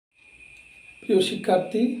প্রিয়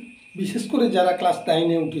শিক্ষার্থী, বিশেষ করে যারা ক্লাস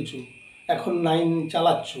 9-এ উঠেছো, এখন 9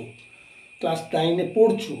 চালাচ্ছ, ক্লাস 9-এ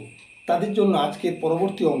পড়ছো, তাদের জন্য আজকের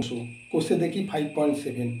পরবর্তী অংশ কোষে দেখি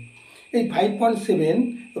 5.7। এই 5.7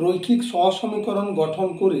 রৈখিক সহসমীকরণ গঠন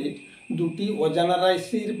করে দুটি অজানা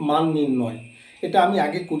রাশির মান নির্ণয়। এটা আমি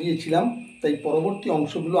আগে করিয়েছিলাম, তাই পরবর্তী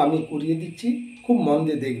অংশগুলো আমি করিয়ে দিচ্ছি, খুব মন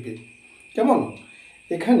দিয়ে দেখবে। কেমন?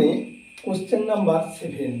 এখানে কোশ্চেন নাম্বার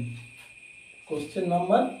 7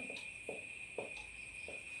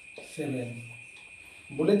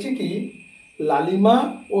 বলেছে কি, লালিমা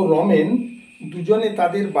ও রমেন দুজনে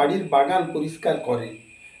তাদের বাড়ির বাগান পরিষ্কার করে।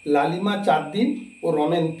 লালিমা 4 দিন ও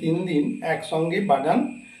রমেন 3 দিন একসঙ্গে বাগান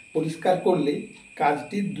পরিষ্কার করলে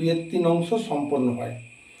কাজটির 2/3 অংশ সম্পন্ন হয়।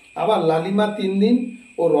 আবার লালিমা 3 দিন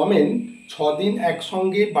ও রমেন 6 দিন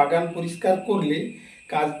একসঙ্গে বাগান পরিষ্কার করলে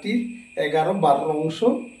কাজটির 11/12 অংশ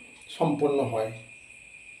সম্পন্ন হয়।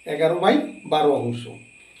 11/12 অংশ।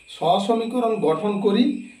 সহসমীকরণ গঠন করি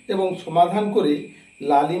এবং সমাধান করে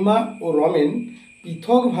লালিমা ও রমেন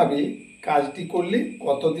পৃথকভাবে কাজটি করলে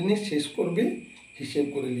কতদিনে শেষ করবে হিসেব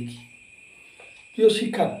করে লিখি। প্রিয়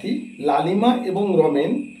শিক্ষার্থী, লালিমা এবং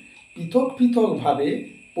রমেন পৃথকভাবে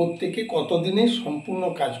প্রত্যেকে কতদিনে সম্পূর্ণ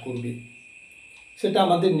কাজ করবে সেটা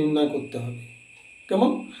আমাদের নির্ণয় করতে হবে।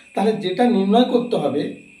 কেমন? তাহলে যেটা নির্ণয় করতে হবে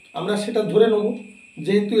আমরা সেটা ধরে নেব,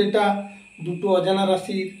 যেহেতু এটা দুটো অজানা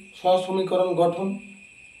রাশির সহসমীকরণ গঠন।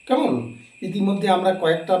 কেমন? ইতিমধ্যে আমরা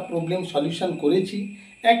কয়েকটা প্রবলেম সলিউশন করেছি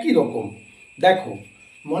একই রকম। দেখো,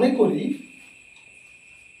 মনে করি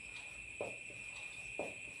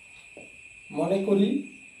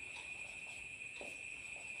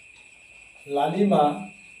লালিমা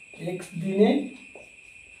x দিনে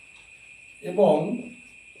এবং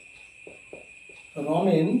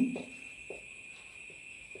রমেন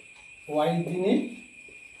y দিনে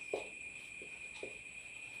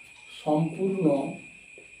সম্পূর্ণ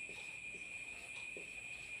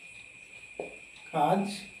কাজ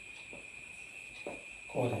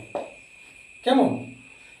করে। কেমন?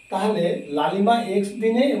 তাহলে লালিমা x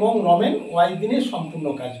দিনে এবং রমেন y দিনে সম্পূর্ণ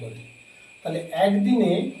কাজ করে। তাহলে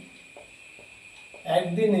একদিনে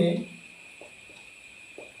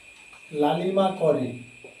লালিমা করে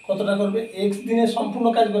কতটা করবে? x দিনে সম্পূর্ণ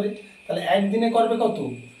কাজ করে, তাহলে একদিনে করবে কত?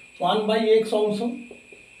 1/x অংশ।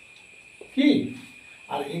 কি?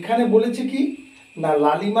 আর এখানে বলেছে কি না,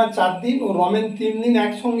 লালিমা 4 দিন ও রমেন 3 দিন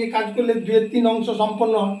একসঙ্গে কাজ করলে 2/3 অংশ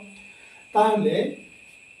সম্পন্ন হয়। তাহলে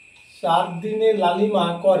 4 দিনে লালিমা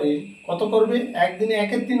করে কত করবে? একদিনে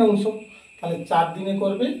 1/3 অংশ। তাহলে 4 দিনে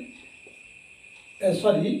করবে,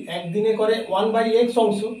 একদিনে করে 1/x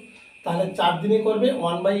অংশ। তাহলে 4 দিনে করবে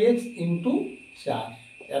 1/x × 4,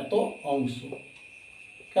 এত অংশ।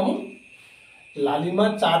 কেমন? লালিমা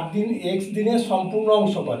 4 দিন x দিনে সম্পূর্ণ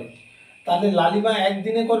অংশ করে, তাহলে লালিমা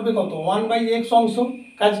একদিনে করবে কত? 1/x অংশ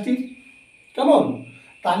কাজটির। কেমন?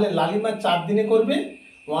 তাহলে লালিমা 4 দিনে করবে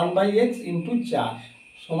 1/x × 4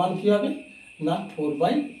 সমান কি হবে না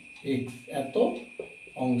 4/x, এত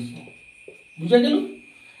অংশ। বুঝা গেল?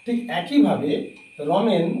 ঠিক একইভাবে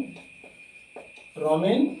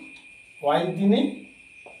রমেন y দিনে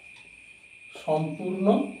সম্পূর্ণ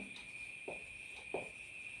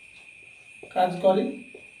কাজ করে।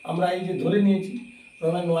 আমরা এই যে ধরে নিয়েছি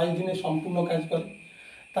রমেন y দিনে সম্পূর্ণ কাজ করে,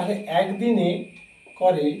 তাহলে একদিনে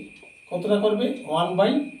করে কতটা করবে?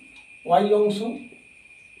 1/y অংশ।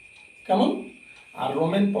 কেমন? আর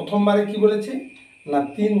রমেন প্রথমবারে কি বলেছে না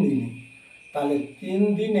 3 দিনে, তাহলে 3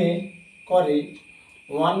 দিনে করে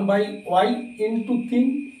 1/y × 3,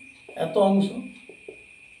 এত অংশ।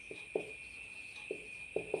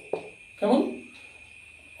 কেমন?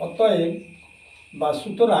 অতএব বা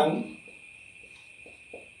সুতরাং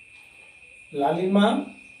লালিমা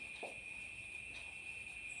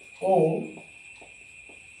ও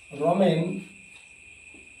রমেন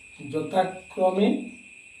যথাক্রমে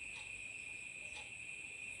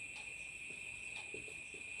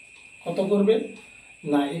কত করবে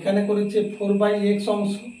না, এখানে করেছে 4/x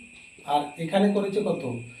অংশ আর এখানে করেছে কত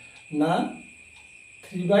না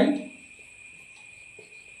 3/y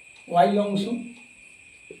অংশ।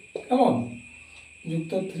 কেমন?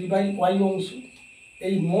 যুক্ত 3/y অংশ।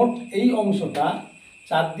 এই মোট এই অংশটা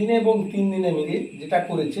 4 দিনে এবং 3 দিনে মিলে যেটা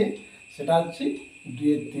করেছে সেটা হচ্ছে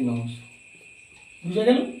 2/3 অংশ। বুঝে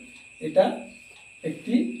গেল? এটা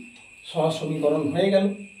একটি সহসমীকরণ হয়ে গেল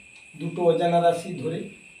দুটো অজানা রাশি ধরে।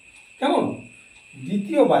 কেমন?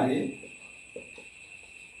 দ্বিতীয়বারে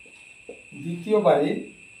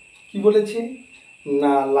কি বলেছে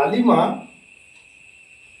না, লালিমা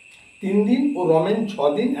 3 দিন ও রমেন 6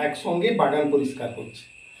 দিন একসঙ্গে বাগান পরিষ্কার করছে।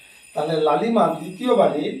 তাহলে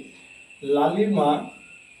দ্বিতীয়বারে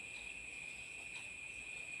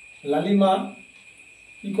লালিমা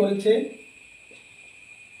কি করেছে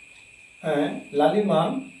হ্যাঁ, লালিমা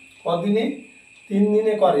কদিনে? 3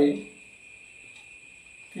 দিনে করে,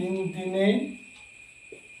 3 দিনে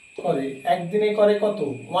করে। একদিনে করে কত?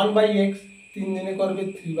 1/x। 3 দিনে করবে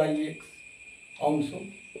 3/x অংশ,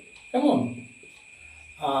 কেমন?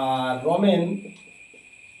 আর রমেন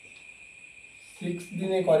 6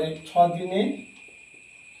 দিনে করে, 6 দিনে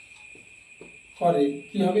করে,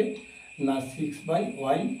 কি হবে না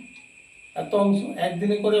 6/y এত অংশ।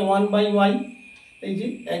 একদিনে করে 1/y, এই যে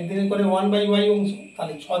একদিনে করে 1/y অংশ,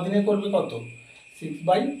 তাহলে 6 দিনে করবে কত?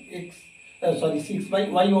 6/x, সরি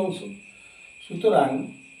 6/y অংশ। সুতরাং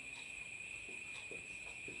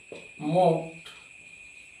মোট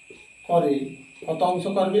করে কত অংশ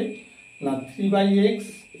করবে না 3/x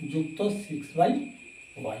যুক্ত 6/y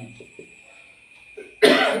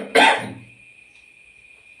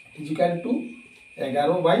ইজিক্যাল টু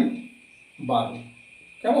 11/12,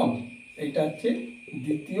 কেমন? এইটা হচ্ছে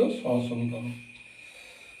দ্বিতীয় সহসমীকরণ।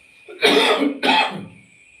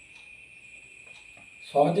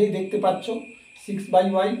 সহজেই দেখতে পাচ্ছ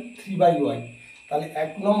 6/y 3/y, তাহলে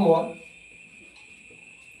 1 নম্বর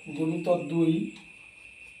গুণিত 2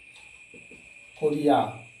 করিয়া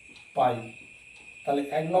পাই। তাহলে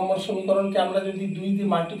 1 নম্বর সমীকরণকে আমরা যদি 2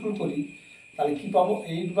 দিয়ে মাল্টিপ্লাই করি তাহলে কি পাবো?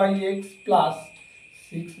 8/x plus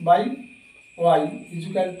 6/y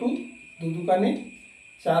is equal two 2 দুকানে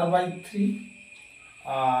 4/3।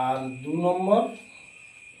 আর 2 নম্বর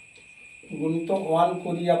গুণিত 1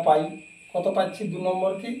 করিয়া পাই, কত পাচ্ছি 2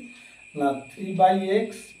 নম্বরকে না 3/x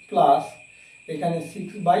প্লাস এখানে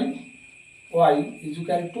 6/y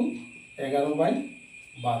ইজিক্যাল টু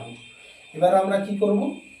 11/12। এবার আমরা কি করব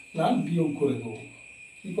না বিয়োগ করে দেবো।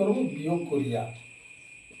 কি করব? বিয়োগ করিয়া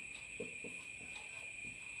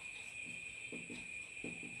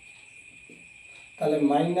তাহলে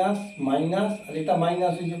মাইনাস মাইনাস, আর এটা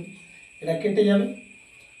মাইনাস হয়ে যাবে, এটা কেটে যাবে।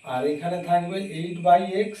 আর এখানে থাকবে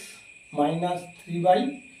 8/x minus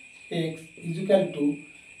 3/x is equal two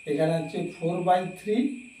এখানে হচ্ছে 4/3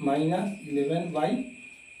 মাইনাস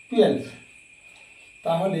 11/12।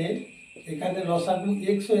 তাহলে এখানে লসাগু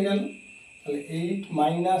x হয়ে গেল, তাহলে 8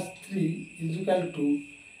 মাইনাস 3 ইজিক্যাল টু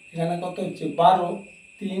এখানে কত হচ্ছে 12,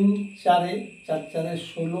 3 4 4 4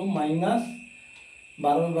 16 মাইনাস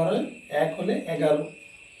 12 12 1 হলে 11,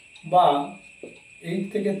 বা 8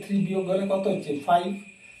 থেকে 3 বিয়োগ হলে কত হচ্ছে 5,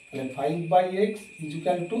 তাহলে 5/x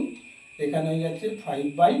ইজিক্যাল টু এখানে হয়ে যাচ্ছে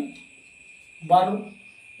 5/12।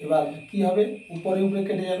 এবার কি হবে? উপরে উপরে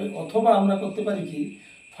কেটে যাবে, অথবা আমরা করতে পারি কি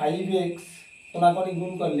 5x কোনাকুনি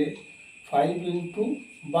গুণ করলে 5 ইন্টু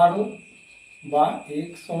 12 বা x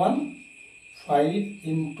সমান 5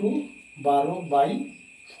 ইন্টু 12/5,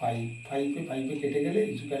 5 এ কেটে গেলে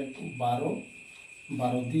ইজিক্যাল টু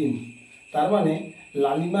 12 দিন। তার মানে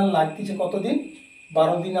লালিমার লাগতেছে কতদিন?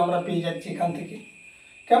 12 দিন আমরা পেয়ে যাচ্ছি এখান থেকে,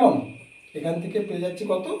 কেমন? এখান থেকে পেয়ে যাচ্ছি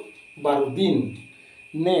কত? 12 দিন।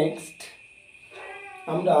 নেক্সট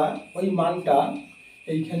আমরা ওই মানটা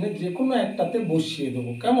এইখানে যে কোনো একটাতে বসিয়ে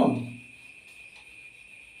দেবো, কেমন?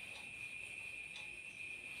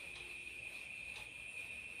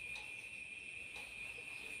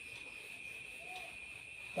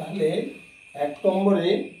 তাহলে 1 নম্বরে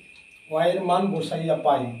y এর মান বসাইয়া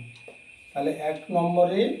পাই, তাহলে 1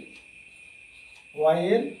 নম্বরে y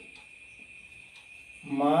এর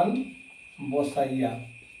মান বসাইয়া,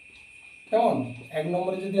 কেমন? 1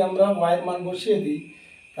 নম্বরে যদি আমরা y এর মান বসিয়ে দিই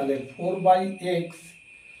তাহলে 4/x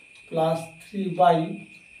প্লাস 3/,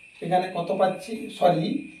 এখানে কত পাচ্ছি? সরি,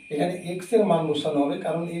 এখানে x এর মান বসানো হবে,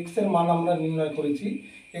 কারণ x এর মান আমরা নির্ণয় করেছি।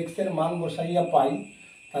 x এর মান বসাইয়া পাই,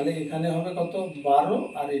 তাহলে এখানে হবে কত 12,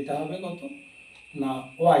 আর এটা হবে কত না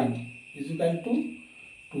y ইজিক্যাল টু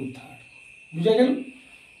 2/3। বুঝা গেল?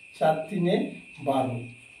 4 3 12,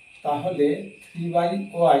 তাহলে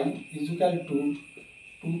 3/y ইজিক্যাল টু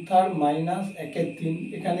 2/3 মাইনাস 1/3,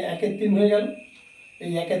 এখানে 1/3 হয়ে গেল।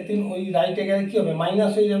 এই 1/3 ওই রাইটে গেলে কী হবে?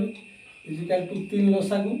 মাইনাস হয়ে যাবে, ইজিক্যাল টু 3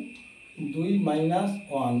 লসাগু 2 মাইনাস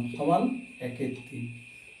 1 সমান 1/3,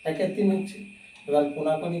 1/3 হচ্ছে। এবার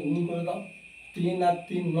কোনাকুনি গুণ করে দাও, 3 আর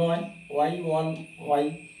 3 9, y 1 y,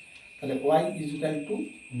 তাহলে y ইজিক্যাল টু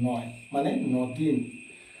 9, মানে 9 দিন।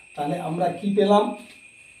 তাহলে আমরা কি পেলাম?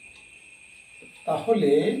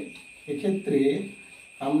 তাহলে এক্ষেত্রে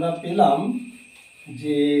আমরা পেলাম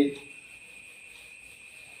যে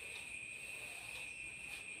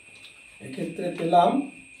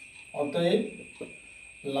অতএব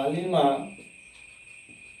লালিমা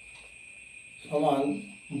সমান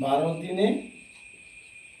 12 দিনে,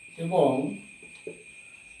 এবং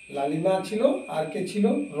লালিমা ছিল আর কে ছিল?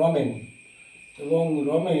 রমেন, এবং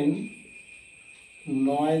রমেন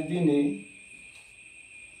 9 দিনে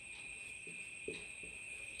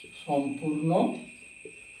সম্পূর্ণ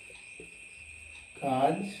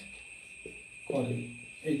কাজ করে।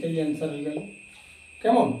 এইটাই অ্যান্সার হয়ে গেল।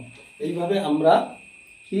 কেমন? এইভাবে আমরা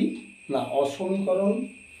কি না অসমীকরণ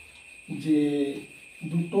যে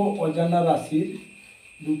দুটো অজানা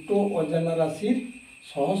রাশির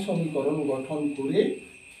সহজ সমীকরণ গঠন করে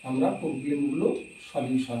আমরা প্রবলেমগুলো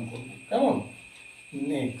সলিউশন করব। কেমন?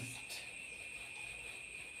 Next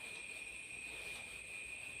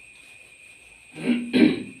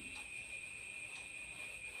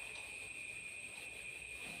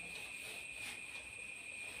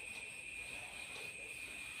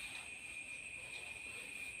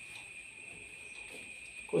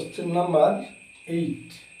question number 8।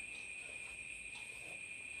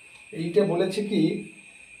 এইটা বলেছে কি,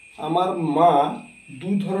 আমার মা দু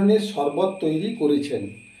ধরনের শরবত তৈরি করেছেন।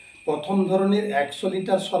 প্রথম ধরনের 100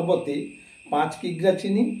 লিটার শরবতে 5 কিগ্রা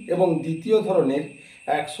চিনি এবং দ্বিতীয় ধরনের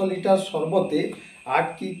 100 লিটার শরবতে 8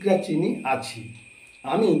 কিগ্রা চিনি আছে।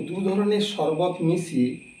 আমি দু ধরনের শরবত মিশিয়ে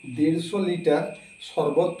 150 লিটার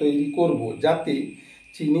শরবত তৈরি করব, যাতে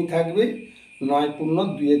চিনি থাকবে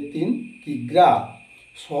 9×2=3 কিগ্রা।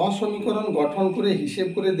 সহসমীকরণ গঠন করে হিসেব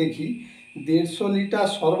করে দেখি 150 লিটার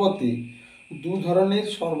শরবতে দু ধরনের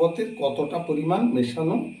শরবতের কতটা পরিমাণ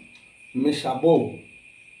মেশাবো।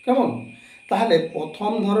 কেমন? তাহলে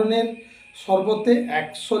প্রথম ধরনের শরবতে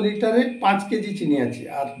 100 লিটারে 5 কেজি চিনি আছে,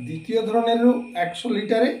 আর দ্বিতীয় ধরনেরও 100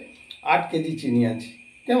 লিটারে 8 কেজি চিনি আছে।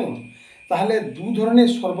 কেমন? তাহলে দু ধরনের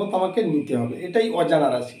শরবত আমাকে নিতে হবে, এটাই অজানা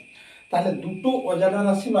রাশি। তাহলে দুটো অজানা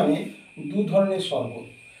রাশি মানে দু ধরনের শরবত।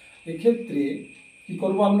 এক্ষেত্রে কি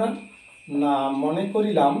করব আমরা না, মনে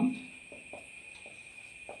করিলাম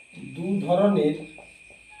দু ধরনের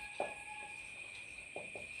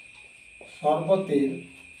শরবতের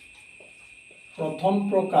প্রথম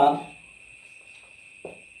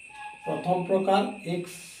প্রকার x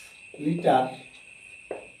লিটার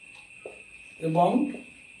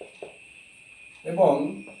এবং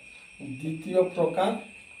দ্বিতীয় প্রকার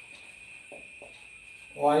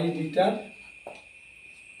y লিটার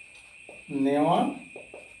নেওয়া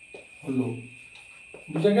হলো।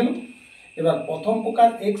 বুঝা গেল? এবার প্রথম প্রকার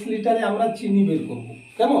x লিটারে আমরা চিনি বের করব।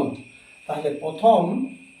 কেমন? তাহলে প্রথম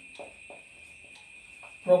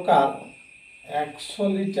প্রকার 100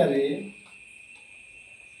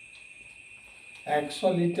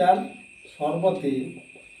 লিটার শরবতে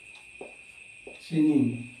চিনি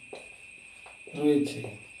রয়েছে।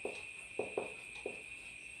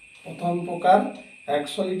 প্রথম প্রকার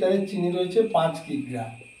 100 লিটারে চিনি রয়েছে 5 কিগ্রা।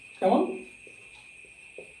 কেমন?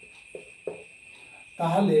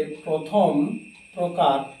 তাহলে প্রথম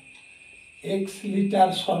প্রকার x লিটার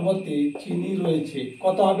শরবতে চিনি রয়েছে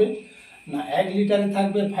কত হবে না, 1 লিটারে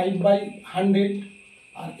থাকবে 5/100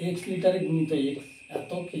 আর x লিটারে গুণিত x,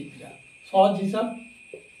 এত কিগ্রা। সহজ হিসাব।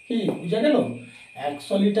 কি বুঝা গেল?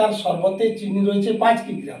 100 লিটার শরবতে চিনি রয়েছে 5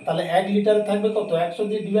 কিগ্রা, তাহলে 1 লিটারে থাকবে কত, 100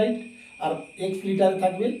 দিয়ে ডিভাইড, আর x লিটারে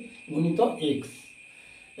থাকবে গুণিত x।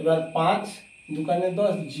 এবার 5 দুকানে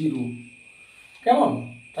 10 0। কেমন?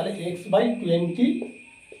 তাহলে x/20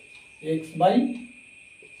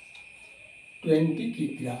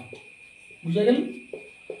 কিগ্রা। বুঝা গেল?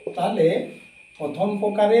 তাহলে প্রথম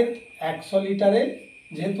প্রকারের 100 লিটারে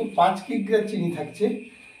যেহেতু 5 কিগ্রা চিনি থাকছে,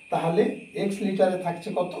 তাহলে x লিটারে থাকছে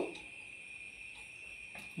কত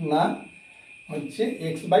না, হচ্ছে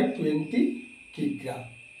x/20 কিগ্রা।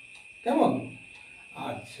 কেমন?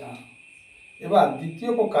 আচ্ছা, এবার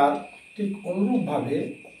দ্বিতীয় প্রকার ঠিক অনুরূপভাবে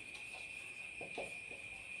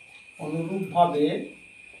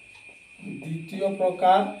দ্বিতীয়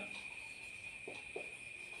প্রকার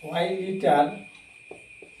y লিটার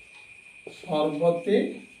শরবতে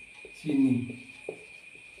চিনি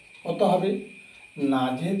কত হবে না,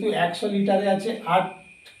 যেহেতু 100 লিটারে আছে 8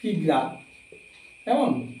 কিগ্রা।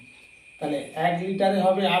 কেমন? তাহলে 1 লিটারে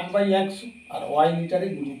হবে 8/100 আর y লিটারে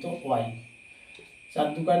গুণিত y। 4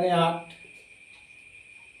 দুকানে 8,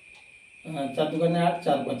 4 দুকানে 8,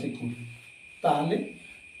 4 5 20, তাহলে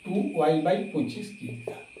 2y/25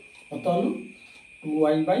 কিগ্রা। কত হলো?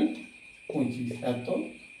 2y/25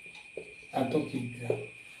 এত কিগ্রা।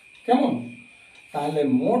 কেমন? তাহলে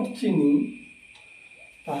মোট চিনি,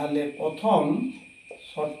 তাহলে প্রথম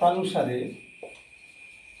শর্তানুসারে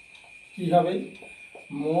কি হবে,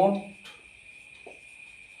 মোট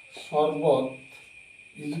শরবত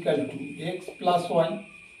is equal two x plus y।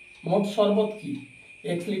 মোট শরবত কি,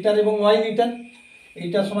 x লিটার এবং y লিটার,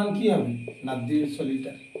 এইটা সমান কি হবে না 150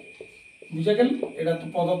 লিটার। বুঝা গেল? এটা তো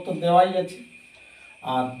প্রদত্ত দেওয়াই আছে।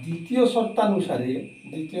 আর দ্বিতীয়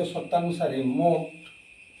শর্তানুসারে মোট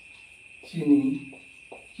চিনি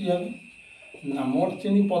কি হবে না, মোট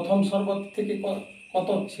চিনি প্রথম শরবত থেকে কত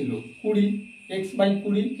ছিল 20,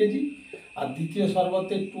 x/20 কেজি, আর দ্বিতীয়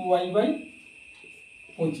শরবতে 2y/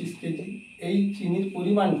 25 কেজি। এই চিনির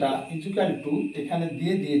পরিমাণটা ইজুকাল টু এখানে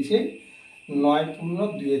দিয়ে দিয়েছে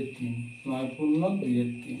 9.2-3,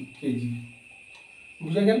 9.2-3 কেজি।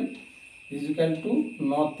 বুঝে গেল? Equal to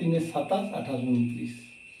 9×3 = 27, 28,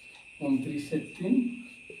 29, 29-3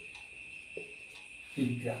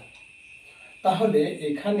 কিগ্রা। তাহলে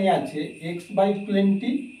এখানে আছে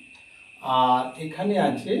x/20 আর এখানে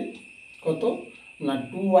আছে কত না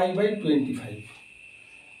 2y/25।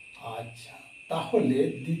 আচ্ছা, তাহলে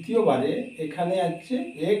দ্বিতীয়বারে এখানে আছে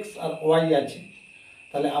x আর y আছে।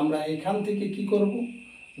 তাহলে আমরা এখান থেকে কি করব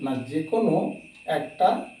না যে কোনো একটা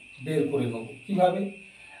বের করে নেব। কিভাবে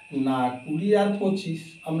না 20 আর 25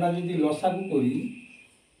 আমরা যদি লসাগু করি,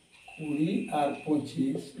 20 আর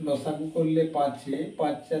 25 লসাগু করলে 5-এ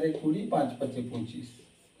 5-4-এ 20, 5-5-এ 25,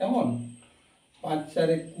 কেমন?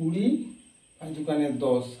 5-4-এ 20,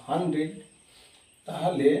 5-2-10, 100।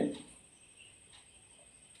 তাহলে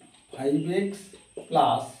 5x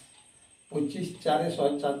plus 25, 4-এ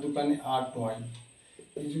 6, 4-2-8, 8y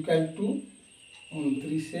equal to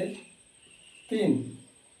 29/3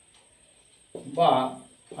 বা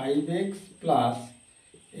 5x plus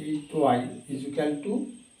 8y equal to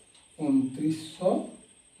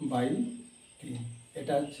 2900/3।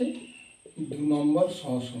 এটা হচ্ছে 2 নম্বর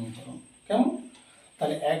সহজ সমীকরণ। কেমন?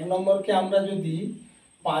 তাহলে 1 নম্বরকে আমরা যদি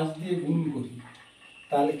 5 দিয়ে গুণ করি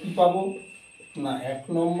তাহলে কি পাবো না 1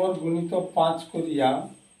 নম্বর গুণিত 5 করিয়া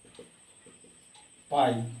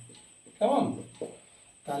পাই। কেমন?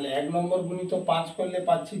 তাহলে 1 নম্বর গুণিত 5 করলে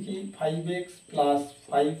পাচ্ছি কি 5x plus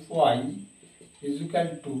 5y equal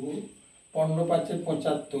to 15×5 =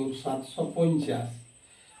 75, 750।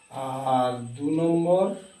 আর 2 নম্বর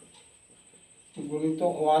গুণিত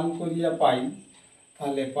 1 করিয়া পাই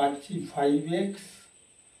তাহলে পাচ্ছি 5x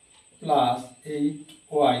plus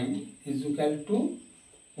 8y equal to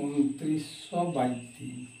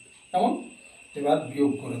 2900/3। কেমন? এবার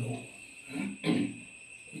বিয়োগ করে দেবো।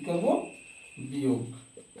 কি করব? বিয়োগ।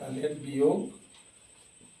 তাহলে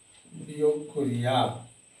বিয়োগ করিয়া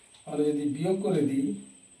আমরা যদি বিয়োগ করে দিই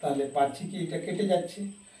তাহলে পাচ্ছি কি এটা কেটে যাচ্ছে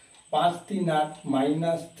 5 3 8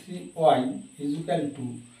 -3y ইজুকাল টু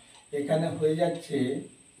এখানে হয়ে যাচ্ছে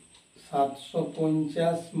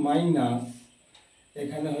 750 মাইনাস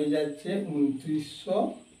এখানে হয়ে যাচ্ছে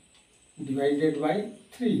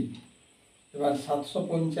 2900/3। এবার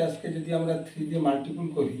 750-কে যদি আমরা 3 দিয়ে মাল্টিপুল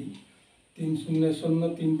করি 3 0 0,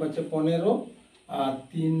 3 5 15 আর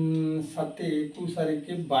 3 7 21 আর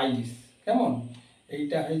 1 22। কেমন?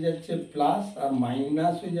 এইটা হয়ে যাচ্ছে প্লাস আর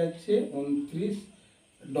মাইনাস হয়ে যাচ্ছে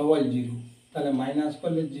 2900। তাহলে মাইনাস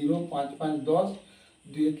করলে 0, 5 5 10,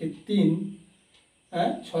 2 1 3,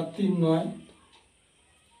 হ্যাঁ 6 3 9,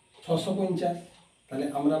 650। তাহলে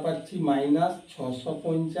আমরা পাচ্ছি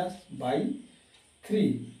 -650/3।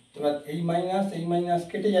 এবার এই মাইনাস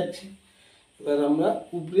কেটে যাচ্ছে। এবার আমরা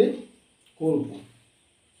উপরে করব,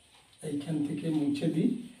 এইখান থেকে মুছে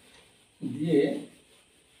দিই, দিয়ে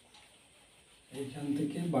এইখান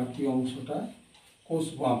থেকে বাকি অংশটা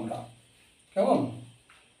কষবো আমরা। কেমন?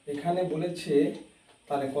 এখানে বলেছে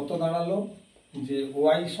তাহলে কত দাঁড়ালো যে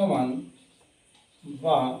y সমান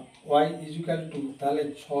বা y ইজুকাল টু তাহলে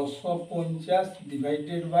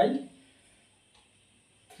 650/3 ×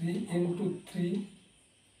 3।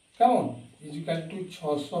 কেমন? Equal to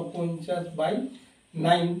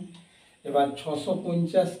 650/9। এবার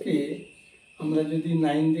 650-কে আমরা যদি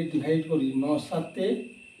 9 দিয়ে ডিভাইড করি 9 7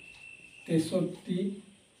 63,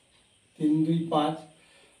 3 2 5,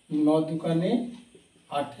 9 2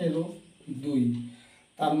 18, 2,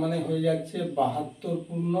 তার মানে হয়ে যাচ্ছে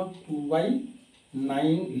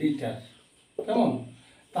 72.2/9 লিটার। কেমন?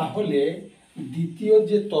 তাহলে দ্বিতীয়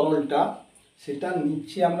যে তরলটা সেটা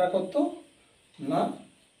নিচ্ছি আমরা কত না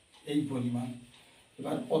এই পরিমাণ।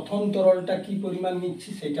 এবার প্রথম তরলটা কি পরিমাণ নিচ্ছি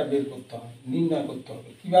সেটা বের করতে হবে, নির্ণয় করতে হবে।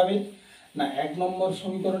 কিভাবে না 1 নম্বর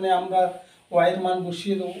সমীকরণে আমরা y এর মান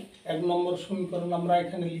বসিয়ে দেবো। 1 নম্বর সমীকরণ আমরা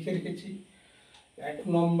এখানে লিখে রেখেছি। 1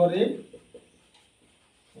 নম্বরে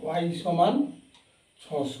y সমান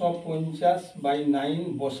 650/9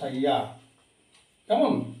 বসাইয়া,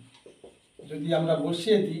 কেমন? যদি আমরা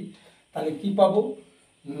বসিয়ে দিই তাহলে কি পাবো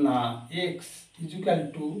না x equal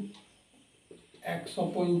to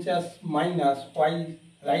 150 minus y,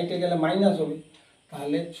 রাইটে গেলে মাইনাস হবে,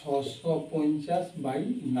 তাহলে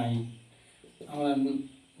 650/9। আমরা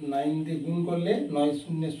 9 দিয়ে গুণ করলে 9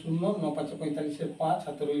 0 0, 9 5 45, 5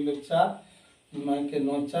 হাতে রইল 4, 9 কে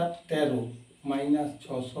 9 4 13 মাইনাস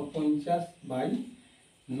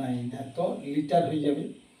 650/9 এত লিটার হয়ে যাবে।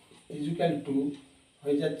 ইজুকাল টু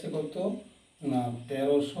হয়ে যাচ্ছে কত না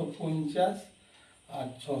 1350 আর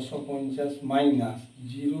 650 মাইনাস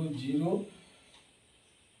 0 0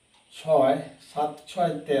 ছয়, 7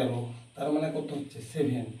 6 13, তার মানে কত হচ্ছে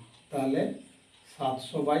 7। তাহলে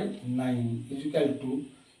 700/9 ইকুয়াল টু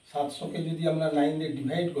 700কে যদি আমরা 9 দিয়ে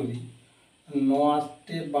ডিভাইড করি, 9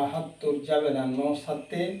 8 72 যাবে না, 9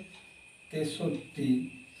 7 63,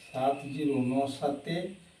 7 0, 9 7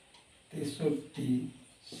 63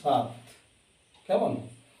 7, কেমন?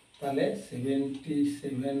 তাহলে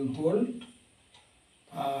 77 ভোল্ট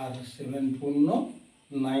আর 7 পূর্ণ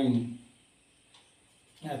 9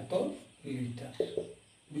 এত লিটার,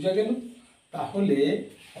 বুঝা গেল? তাহলে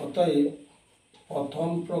অতএব প্রথম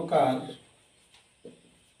প্রকার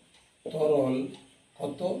তরল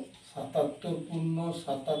কত? 77 পূর্ণ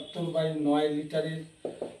 77/9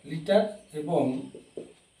 লিটার, এবং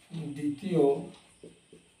দ্বিতীয়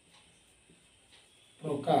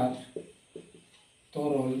প্রকার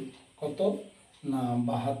তরল কত? না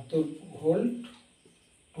 72 ভোল্ট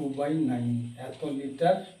 2/9 এত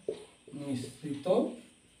লিটার মিশ্রিত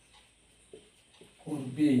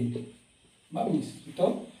করবে বা মিশ্রিত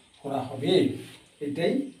করা হবে।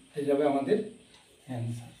 এটাই হয়ে যাবে আমাদের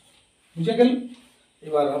অ্যান্সার, বুঝে গেল?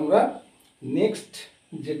 এবার আমরা নেক্সট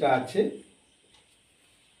যেটা আছে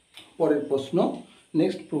পরের প্রশ্ন,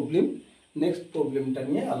 নেক্সট প্রবলেমটা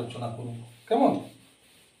নিয়ে আলোচনা করব, কেমন?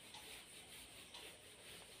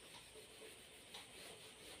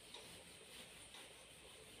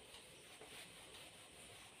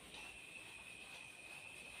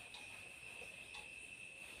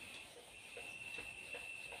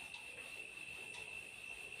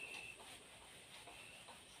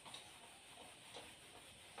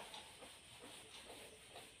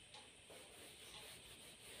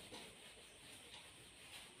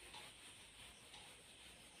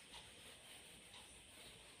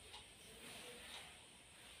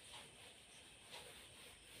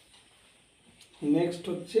 নেক্সট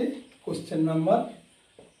হচ্ছে কোশ্চেন নাম্বার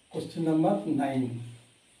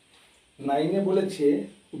 9 বলেছে,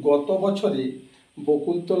 গত বছরে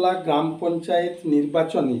বকুলতলা গ্রাম পঞ্চায়েত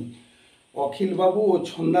নির্বাচনে অখিলবাবু ও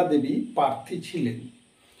ছন্দাদেবী প্রার্থী ছিলেন।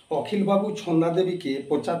 অখিলবাবু ছন্দাদেবীকে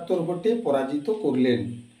 75 ভোটে পরাজিত করলেন।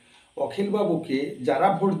 অখিলবাবুকে যারা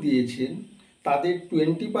ভোট দিয়েছেন তাদের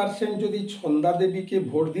 20% যদি ছন্দাদেবীকে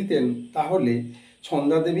ভোট দিতেন, তাহলে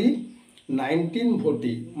ছন্দাদেবী 19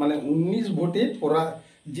 ভোটে মানে 19 ভোটে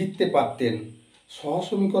জিততে পারতেন।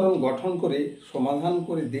 সহসমীকরণ গঠন করে সমাধান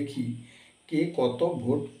করে দেখি কে কত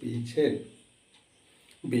ভোট পেয়েছেন।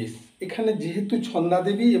 বেশ, এখানে যেহেতু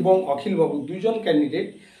ছন্দাদেবী এবং অখিলবাবু দুজন ক্যান্ডিডেট,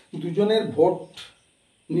 দুজনের ভোট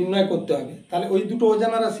নির্ণয় করতে হবে, তাহলে ওই দুটো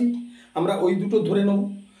অজানা রাশি, আমরা ওই দুটো ধরে নেব।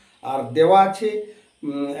 আর দেওয়া আছে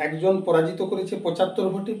একজন পরাজিত করেছে 75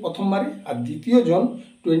 ভোটে প্রথমবারে, আর দ্বিতীয়জন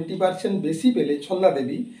 20% বেশি পেলে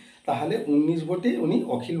ছন্দাদেবী, তাহলে 19 ভোটে উনি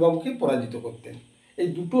অখিলবাবুকে পরাজিত করতেন। এই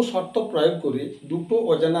দুটো শর্ত প্রয়োগ করে দুটো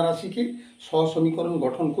অজানা রাশিকে সহসমীকরণ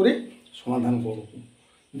গঠন করে সমাধান করব।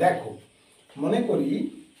 দেখো, মনে করি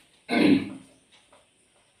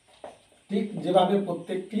ঠিক যেভাবে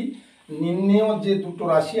প্রত্যেকটি নির্ণেয় যে দুটো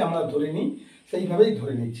রাশি আমরা ধরে নিই, সেইভাবেই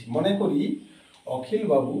ধরে নিচ্ছি। মনে করি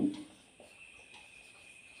অখিলবাবু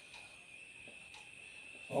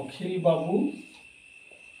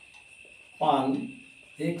পান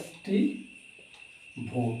 60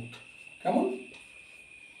 ভোট, কেমন?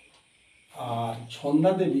 আর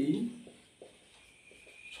ছন্দাদেবী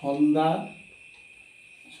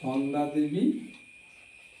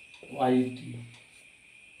ওয়াইটি,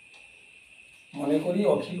 মনে করি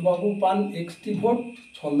অখিলবাবু পান 60 ভোট,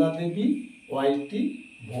 ছন্দাদেবী ওয়াইটি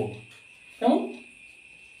ভোট, কেমন?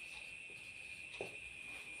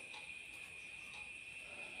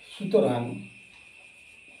 সুতরাং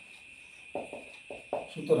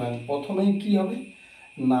প্রথমেই কি হবে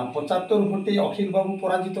না, 75 ভোটে অখিলবাবু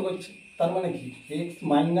পরাজিত করছে, তার মানে কি x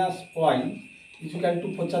minus Y equal to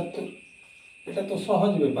 75। এটা তো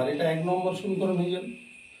সহজ ব্যাপার, এটা 1 নম্বর সমীকরণ হয়ে যাবে।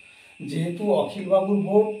 যেহেতু অখিলবাবুর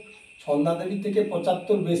ভোট ছন্দাদেবীর থেকে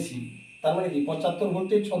 75 বেশি, তার মানে কি 75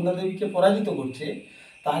 ভোটে ছন্দাদেবীকে পরাজিত করছে,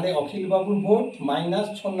 তাহলে অখিলবাবুর ভোট মাইনাস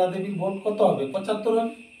ছন্দাদেবীর ভোট কত হবে? 75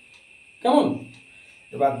 হবে, কেমন?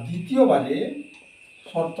 এবার দ্বিতীয়বারে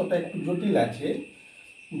শর্তটা একটু জটিল আছে,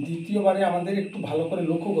 দ্বিতীয়বারে আমাদের একটু ভালো করে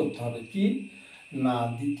লক্ষ্য করতে হবে। কি না,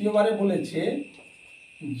 দ্বিতীয়বারে বলেছে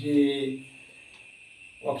যে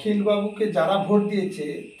অখিলবাবুকে যারা ভোট দিয়েছে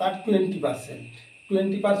তার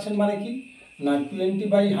 20% মানে কি না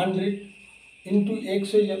 20/100 ইন্টু x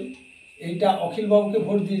হয়ে যাবে। এইটা অখিলবাবুকে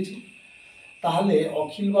ভোট দিয়েছে, তাহলে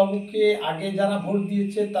অখিলবাবুকে আগে যারা ভোট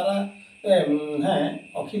দিয়েছে তারা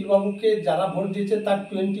অখিলবাবুকে যারা ভোট দিয়েছে তার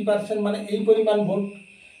 20% মানে এই পরিমাণ ভোট।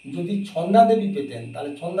 যদি ছন্দাদেবী পেতেন,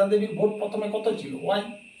 তাহলে ছন্দাদেবীর ভোট প্রথমে কত ছিল? ওয়াই,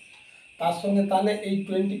 তার সঙ্গে তাহলে এই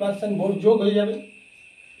 20% ভোট যোগ হয়ে যাবে।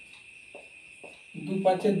 দু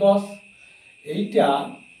পাঁচে 10। এইটা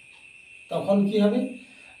তখন কি হবে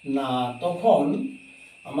না, তখন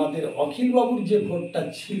আমাদের অখিলবাবুর যে ভোটটা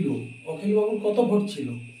ছিল, অখিলবাবুর কত ভোট ছিল,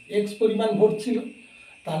 এক্স পরিমাণ ভোট ছিল,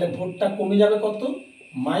 তাহলে ভোটটা কমে যাবে কত,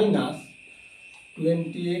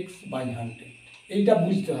 -20x/100। এইটা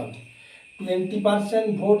বুঝতে হবে। 20%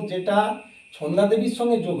 ভোট যেটা ছন্দাদেবীর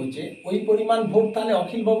সঙ্গে যোগ হচ্ছে, ওই পরিমাণ ভোট তাহলে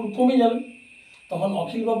অখিলবাবুর কমে যাবে। তখন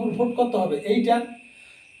অখিলবাবুর ভোট কত হবে, এইটা।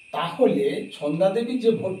 তাহলে ছন্দাদেবী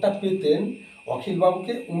যে ভোটটা পেতেন,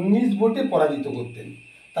 অখিলবাবুকে 19 ভোটে পরাজিত করতেন,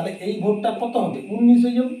 তাহলে এই ভোটটা কত হবে, 19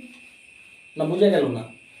 হয়ে যাবে না? বোঝা গেল না?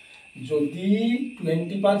 যদি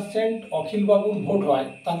 20% অখিলবাবুর ভোট হয়,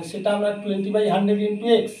 তাহলে সেটা আমরা 20/100 ×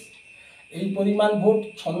 x, এই পরিমাণ ভোট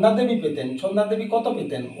ছন্দাদেবী পেতেন। ছন্দাদেবী কত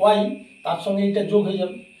পেতেন, ওয়াই, তার সঙ্গে এটা যোগ হয়ে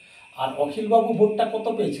যাবে। আর অখিলবাবু ভোটটা কত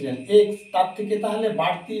পেয়েছিলেন, এক্স, তার থেকে তাহলে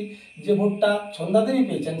বাড়তি যে ভোটটা ছন্দাদেবী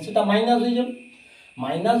পেয়েছেন সেটা মাইনাস হয়ে যাবে।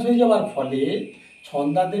 মাইনাস হয়ে যাওয়ার ফলে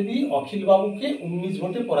ছন্দাদেবী অখিলবাবুকে 19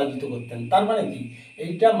 ভোটে পরাজিত করতেন। তার মানে কি,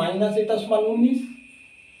 এইটা মাইনাস এটা সমান 19।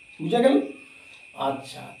 বুঝা গেল?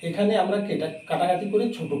 আচ্ছা, এখানে আমরা কাটাকাটি করে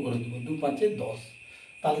ছোট করে দেবো, 2 5 10।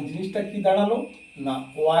 তাহলে জিনিসটা কি দাঁড়ালো না,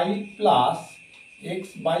 y +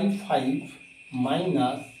 x/5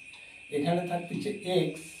 মাইনাস, এখানে থাকতেছে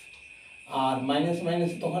x, আর মাইনাস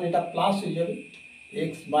মাইনাস তখন এটা প্লাস হয়ে যাবে,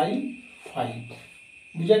 x/5।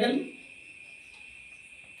 বুঝা গেল?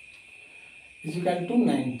 =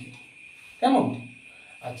 90। কেমন?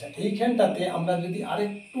 আচ্ছা, এইখানটাতে আমরা যদি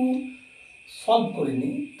আরেকটু সলভ করে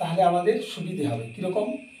নিই তাহলে আমাদের সুবিধে হবে। কীরকম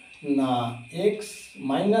না, x -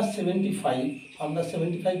 75, আমরা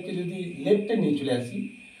 75কে যদি লেফটে নিয়ে চলে আসি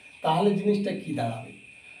তাহলে জিনিসটা কি দাঁড়াবে,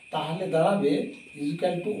 তাহলে দাঁড়াবে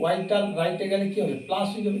y/টা রাইটে গেলে কী হবে, প্লাস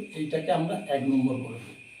হয়ে যাবে। এইটাকে আমরা 1 নম্বর করে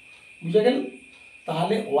দেবো। বুঝে গেল?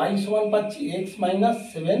 তাহলে y সমান পাচ্ছি x -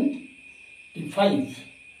 75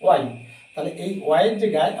 y। তাহলে এই y এর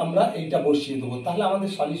জায়গায় আমরা এইটা বসিয়ে দেবো, তাহলে আমাদের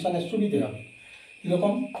সলিউশনের সুবিধে হবে।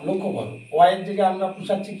 কীরকম লক্ষ্য করো, y এর জায়গায় আমরা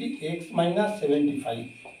বসাচ্ছি কি, x - 75।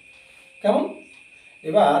 কেমন?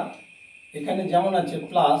 এবার এখানে যেমন আছে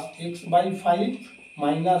plus x/5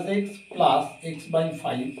 minus x plus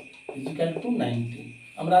x/5 = 90।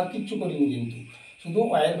 আমরা আর কিচ্ছু করিনি, কিন্তু শুধু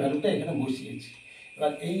y এর ভ্যালুটা এখানে বসিয়েছি।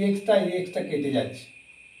 এবার এই এক্সটা কেটে যাচ্ছে।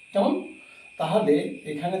 কেমন? তাহলে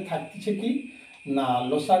এখানে থাকছে কি না,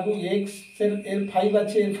 লসাগু x এর 5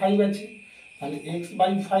 আছে, এর 5 আছে, তাহলে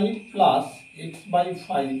x/5 প্লাস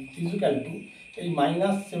x/5 এই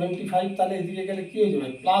 -75, তাহলে এদিকে গেলে কি হয়ে যাবে,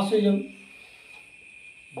 প্লাস হয়ে যাবে,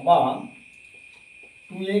 বা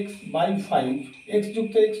 2x/5, x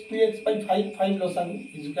যুক্ত x, 2x/5, 5 লসাগু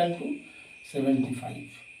 = 75।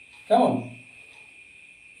 কেমন?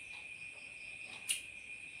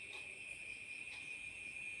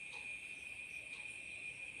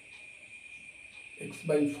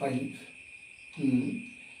 x/5,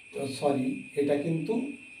 সরি, এটা কিন্তু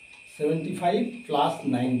 75 প্লাস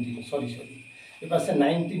 19, সরি এপাশে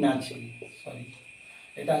 19 আছে, সরি,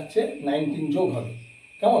 এটা হচ্ছে 19 যোগ হবে।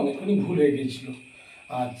 কেমন? এখনই ভুল হয়ে গেছিল।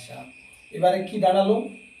 আচ্ছা, এবারে কি দাঁড়ালো,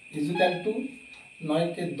 = 9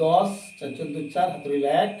 কে 10, 4 14 4, হাতে রইল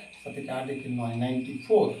 1, 7 কে 8, 1 9,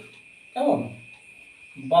 94। কেমন?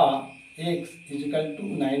 বা x =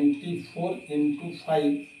 94 ×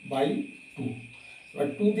 5/2। এবার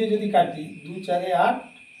 2 দিয়ে যদি কাটি, 2 4 8,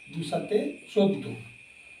 2 7 14।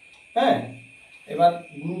 হ্যাঁ, এবার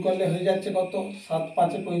গুণ করলে হয়ে যাচ্ছে কত, 7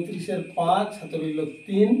 5 35, 5, হাতে রইল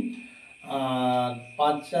 3, আর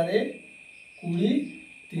 5 4 20,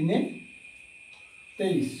 3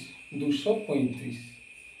 23, 235।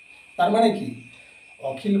 তার মানে কি,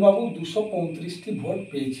 অখিলবাবু 235টি ভোট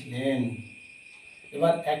পেয়েছিলেন।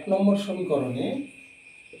 এবার 1 নম্বর সমীকরণে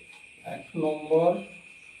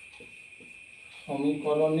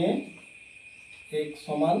x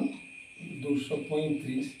সমান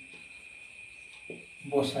 235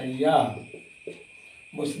 বসাইয়া,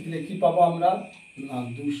 বসিয়ে দিলে কি পাবো আমরা না,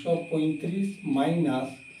 235 মাইনাস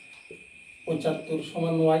 75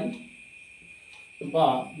 সমান y, বা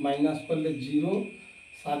মাইনাস করলে 0,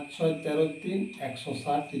 7 6 13 3,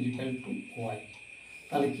 160 = y।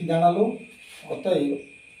 তাহলে কি দাঁড়ালো, অতএব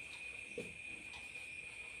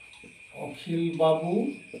অখিলবাবু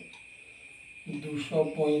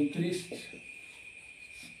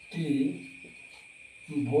 235টি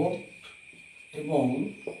ভোট এবং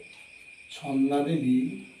ছন্দাদেবী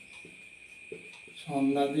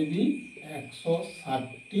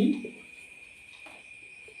 160টি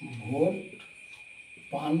ভোট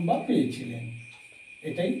পান বা পেয়েছিলেন।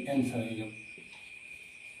 এটাই অ্যান্সার হয়ে যাবে।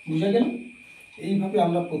 বুঝা গেল? এইভাবে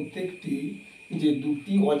আমরা প্রত্যেকটি যে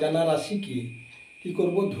দুটি অজানা রাশিকে কি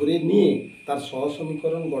করব, ধরে নিয়ে তার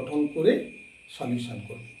সহসমীকরণ গঠন করে সলিউশন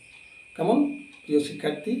করব। কেমন? প্রিয়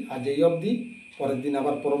শিক্ষার্থী, আজ এই অবধি। পরের দিন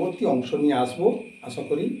আবার পরবর্তী অংশ নিয়ে আসবো। আশা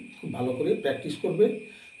করি খুব ভালো করে প্র্যাকটিস করবে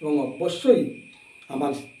এবং অবশ্যই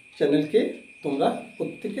আমার চ্যানেলকে তোমরা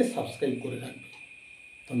প্রত্যেকে সাবস্ক্রাইব করে রাখবে।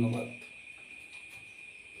 ধন্যবাদ।